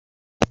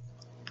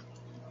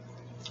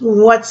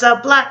What's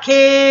up, block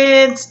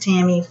kids?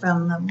 Tammy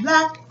from the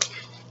block,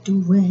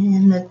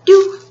 doing the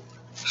do.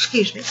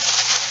 Excuse me.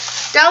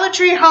 Dollar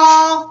Tree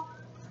haul.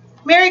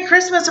 Merry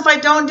Christmas if I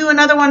don't do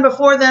another one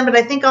before then, but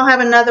I think I'll have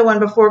another one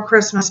before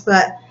Christmas.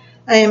 But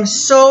I am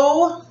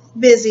so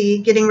busy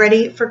getting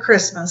ready for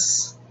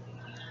Christmas.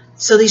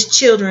 So these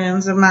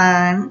childrens of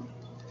mine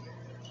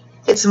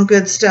get some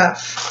good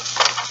stuff.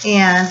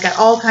 And got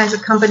all kinds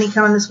of company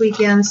coming this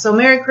weekend. So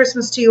Merry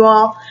Christmas to you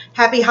all.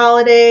 Happy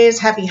holidays.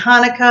 Happy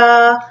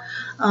Hanukkah.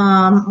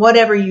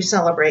 Whatever you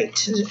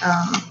celebrate.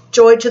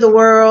 Joy to the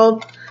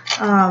world.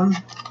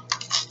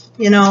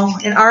 You know,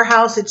 in our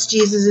house, it's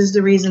Jesus is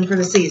the reason for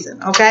the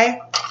season. Okay?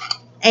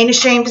 Ain't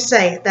ashamed to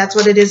say it. That's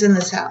what it is in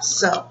this house.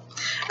 So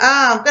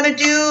I'm going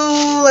to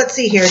do, let's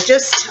see here,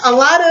 just a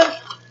lot of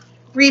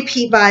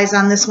repeat buys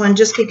on this one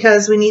just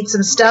because we need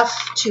some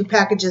stuff. 2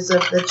 packages of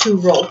the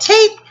 2-roll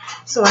tape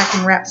so I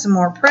can wrap some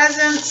more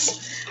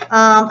presents.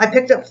 I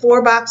picked up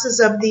 4 boxes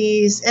of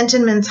these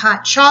Entenmann's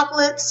hot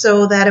chocolates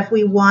so that if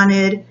we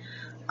wanted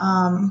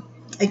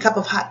a cup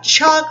of hot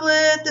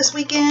chocolate this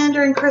weekend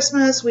during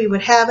Christmas, we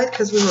would have it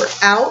because we were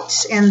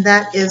out, and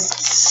that is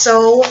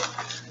so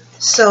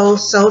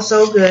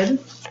good.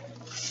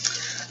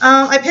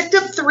 I picked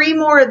up 3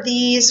 more of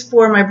these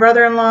for my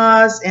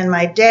brother-in-laws and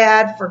my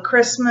dad for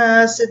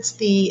Christmas. It's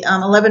the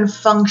 11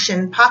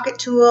 function pocket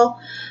tool.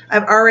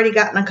 I've already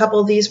gotten a couple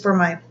of these for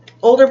my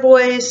older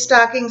boys'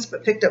 stockings,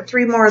 but picked up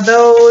 3 more of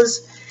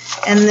those.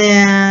 And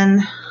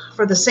then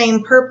for the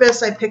same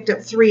purpose, I picked up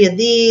 3 of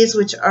these,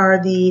 which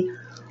are the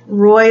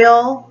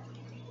Royal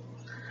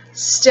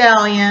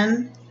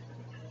Stallion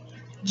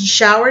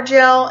shower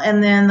gel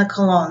and then the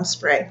cologne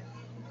spray.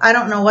 I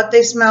don't know what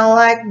they smell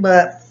like,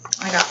 but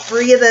I got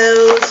 3 of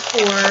those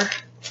for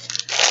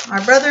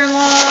my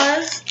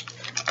brother-in-laws.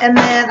 And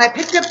then I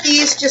picked up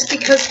these just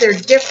because they're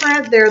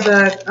different. They're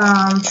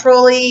the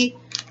Trolley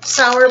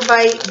Sour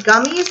Bite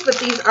gummies, but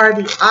these are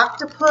the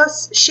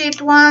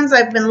octopus-shaped ones.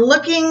 I've been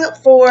looking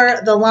for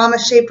the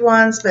llama-shaped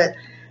ones, but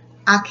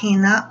I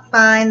cannot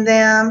find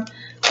them.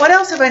 What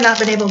else have I not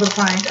been able to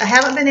find? I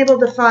haven't been able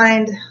to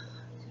find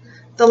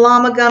the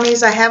llama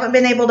gummies. I haven't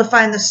been able to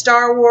find the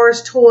Star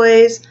Wars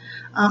toys.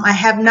 I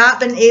have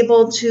not been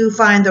able to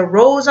find the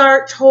Rose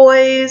Art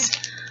toys.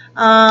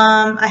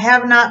 I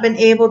have not been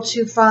able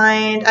to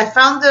find, I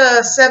found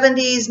the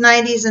 70s,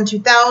 90s, and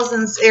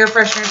 2000s air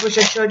fresheners, which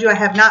I showed you. I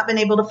have not been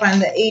able to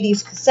find the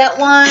 80s cassette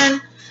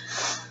one.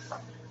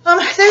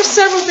 There's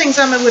several things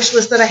on my wish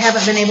list that I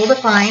haven't been able to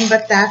find,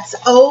 but that's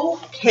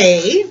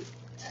okay.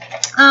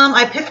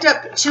 I picked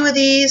up 2 of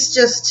these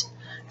just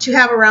to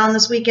have around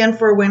this weekend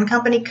for when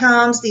company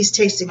comes. These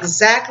taste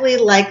exactly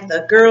like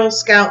the Girl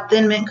Scout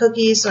Thin Mint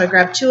cookies, so I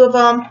grabbed 2 of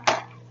them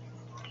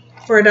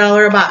for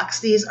 $1 a box.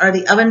 These are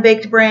the Oven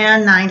Baked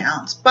brand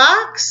 9-ounce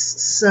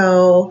box.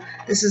 So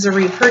this is a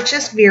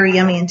repurchase, very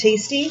yummy and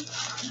tasty.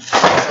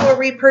 So a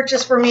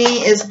repurchase for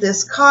me is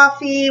this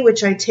coffee,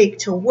 which I take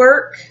to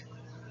work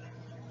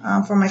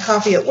for my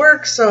coffee at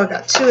work. So I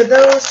got 2 of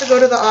those to go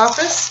to the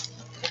office.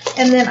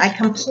 And then I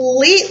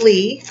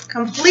completely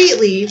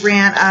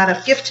ran out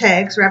of gift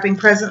tags wrapping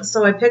presents.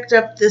 So I picked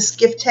up this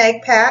gift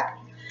tag pack.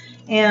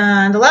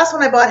 And the last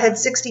one I bought had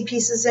 60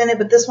 pieces in it,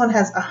 but this one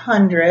has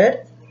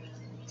 100.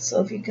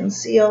 So if you can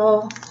see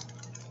all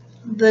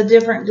the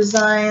different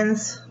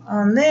designs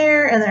on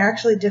there, and they're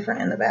actually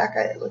different in the back,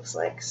 it looks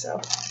like.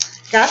 So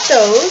got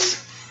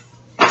those.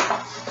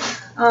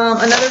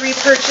 Another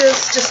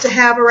repurchase just to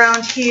have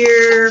around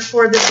here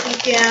for this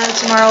weekend.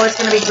 Tomorrow is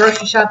going to be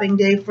grocery shopping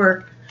day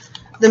for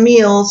the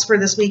meals for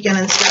this weekend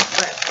and stuff.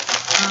 But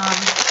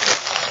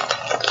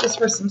just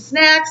for some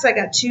snacks, I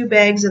got 2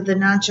 bags of the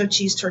nacho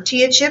cheese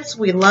tortilla chips.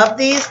 We love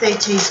these. They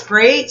taste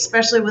great,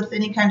 especially with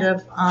any kind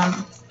of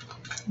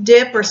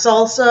dip or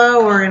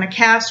salsa or in a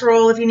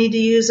casserole if you need to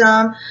use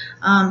them.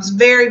 It's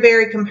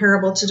very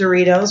comparable to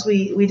Doritos.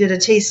 We did a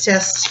taste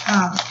test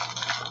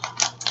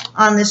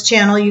on this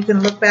channel. You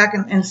can look back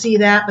and see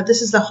that. But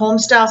this is the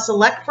Homestyle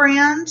Select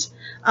brand.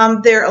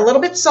 They're a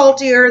little bit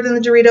saltier than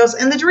the Doritos,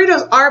 and the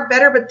Doritos are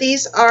better, but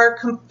these are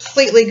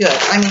completely good.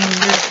 I mean,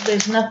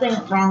 there's nothing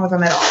wrong with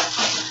them at all,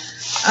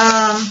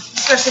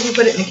 especially if you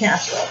put it in a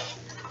casserole.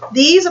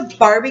 These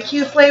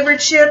barbecue flavored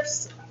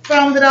chips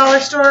from the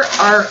dollar store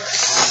are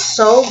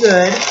so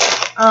good.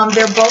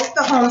 They're both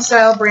the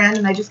Homestyle brand,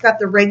 and I just got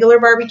the regular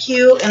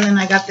barbecue, and then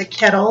I got the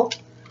kettle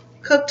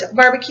cooked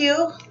barbecue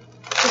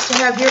just to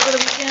have here for the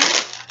weekend.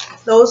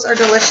 Those are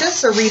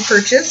delicious, a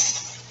repurchase.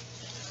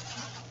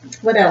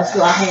 What else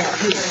do I have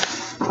here?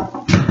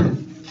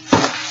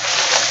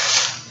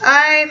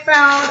 I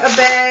found a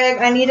bag.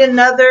 I need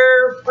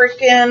another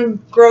freaking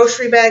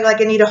grocery bag.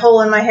 Like I need a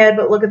hole in my head,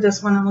 but look at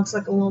this one. It looks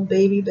like a little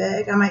baby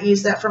bag. I might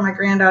use that for my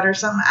granddaughter or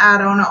something. I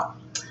don't know.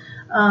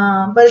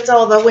 But it's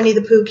all the Winnie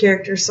the Pooh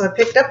characters, so I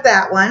picked up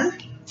that one.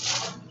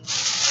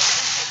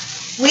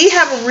 We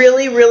have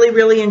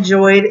really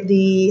enjoyed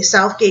the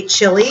Southgate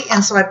chili,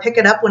 and so I pick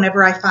it up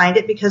whenever I find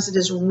it because it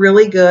is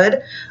really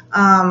good.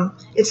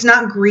 It's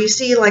not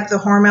greasy like the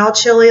Hormel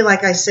chili,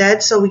 like I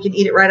said, so we can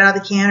eat it right out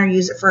of the can or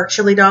use it for our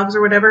chili dogs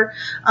or whatever.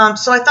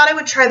 So I thought I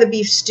would try the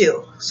beef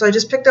stew. So I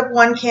just picked up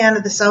 1 can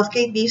of the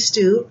Southgate beef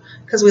stew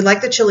because we like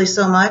the chili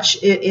so much.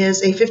 It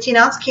is a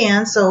 15-ounce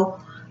can,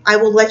 so I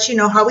will let you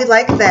know how we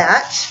like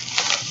that.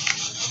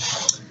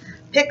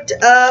 Picked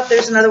up,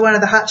 there's another one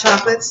of the hot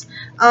chocolates.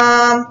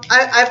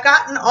 I've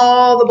gotten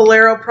all the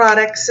Bolero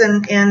products,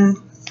 and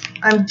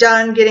I'm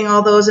done getting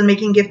all those and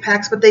making gift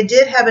packs, but they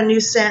did have a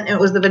new scent, and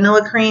it was the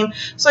vanilla cream.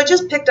 So I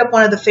just picked up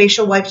one of the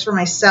facial wipes for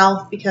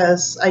myself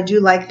because I do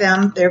like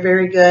them. They're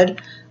very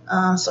good.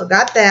 So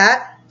got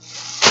that.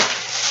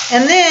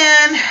 And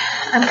then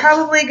I'm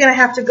probably going to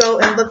have to go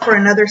and look for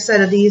another set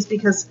of these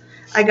because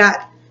I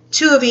got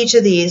 2 of each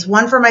of these.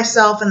 One for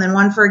myself and then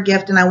one for a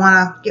gift, and I want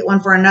to get one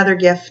for another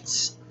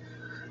gift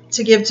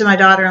to give to my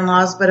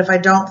daughter-in-laws, but if I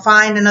don't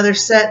find another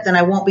set, then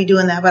I won't be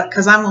doing that, but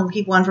because I'm going to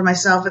keep one for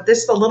myself. But this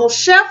is the little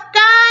chef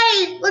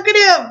guy. Look at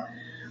him.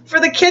 For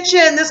the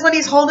kitchen. This one,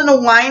 he's holding a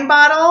wine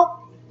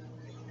bottle.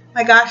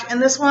 My gosh. And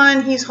this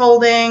one, he's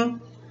holding,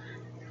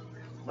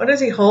 what is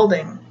he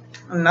holding?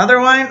 Another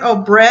wine?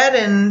 Oh, bread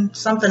and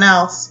something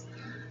else.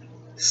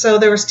 So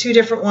there was 2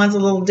 different ones, a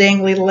little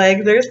dangly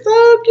leg. They're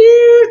so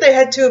cute. They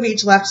had 2 of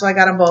each left, so I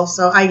got them both.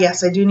 So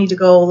yes, I do need to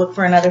go look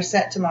for another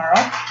set tomorrow.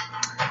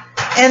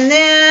 And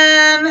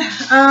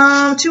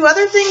then 2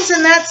 other things,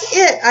 and that's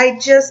it. I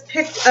just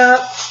picked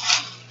up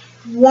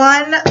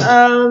 1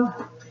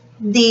 of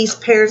these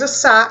pairs of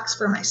socks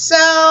for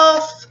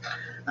myself.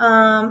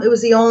 It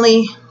was the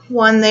only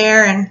one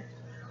there, and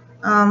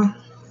I'm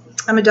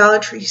a Dollar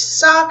Tree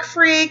sock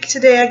freak.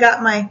 Today I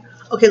got my,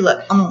 okay,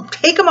 look, I'm going to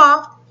take them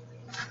off.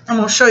 I'm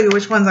going to show you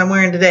which ones I'm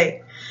wearing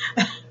today.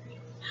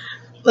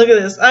 Look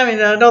at this. I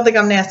mean, I don't think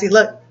I'm nasty.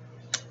 Look,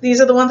 these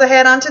are the ones I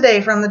had on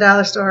today from the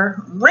dollar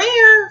store.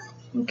 Rare.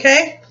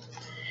 Okay,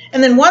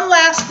 and then one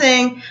last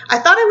thing. I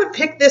thought I would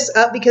pick this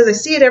up because I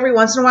see it every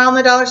once in a while in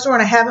the dollar store,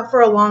 and I haven't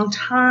for a long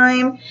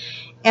time.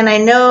 And I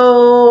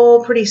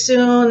know pretty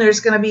soon there's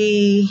going to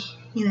be,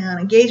 you know, an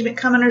engagement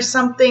coming or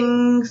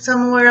something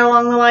somewhere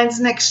along the lines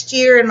next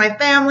year in my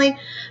family.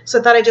 So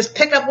I thought I'd just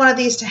pick up one of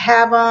these to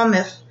have them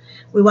if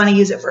we want to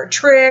use it for a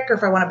trick or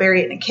if I want to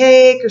bury it in a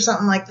cake or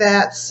something like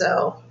that.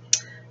 So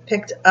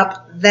picked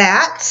up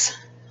that,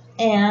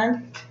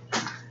 and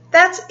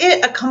that's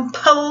it. A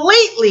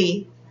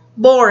completely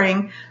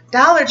boring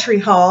Dollar Tree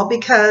haul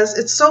because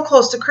it's so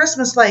close to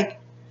Christmas. Like,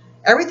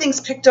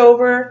 everything's picked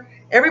over.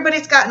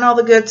 Everybody's gotten all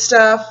the good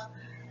stuff.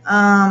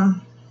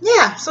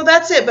 Yeah, so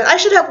that's it. But I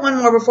should have one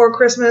more before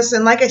Christmas.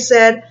 And like I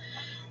said,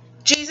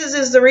 Jesus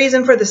is the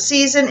reason for the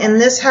season in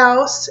this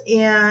house.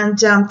 And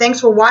thanks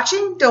for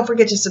watching. Don't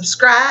forget to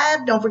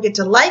subscribe. Don't forget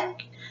to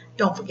like.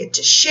 Don't forget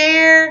to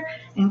share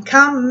and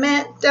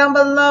comment down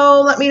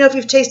below. Let me know if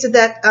you've tasted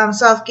that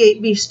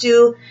Southgate beef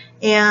stew,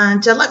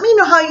 and let me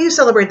know how you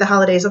celebrate the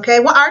holidays, okay?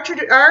 Well,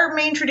 our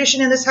main tradition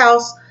in this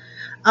house,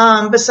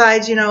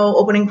 besides, you know,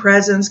 opening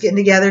presents, getting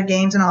together,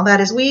 games, and all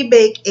that, is we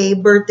bake a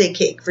birthday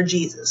cake for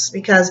Jesus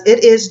because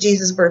it is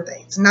Jesus'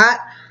 birthday. It's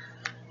not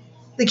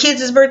the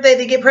kids' birthday,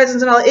 they get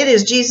presents and all. It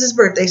is Jesus'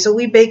 birthday, so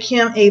we bake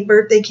him a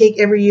birthday cake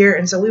every year,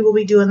 and so we will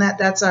be doing that.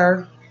 That's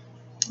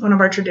one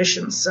of our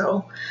traditions.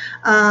 So,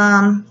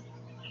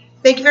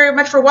 thank you very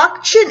much for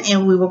watching,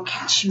 and we will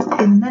catch you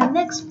in the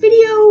next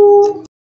video.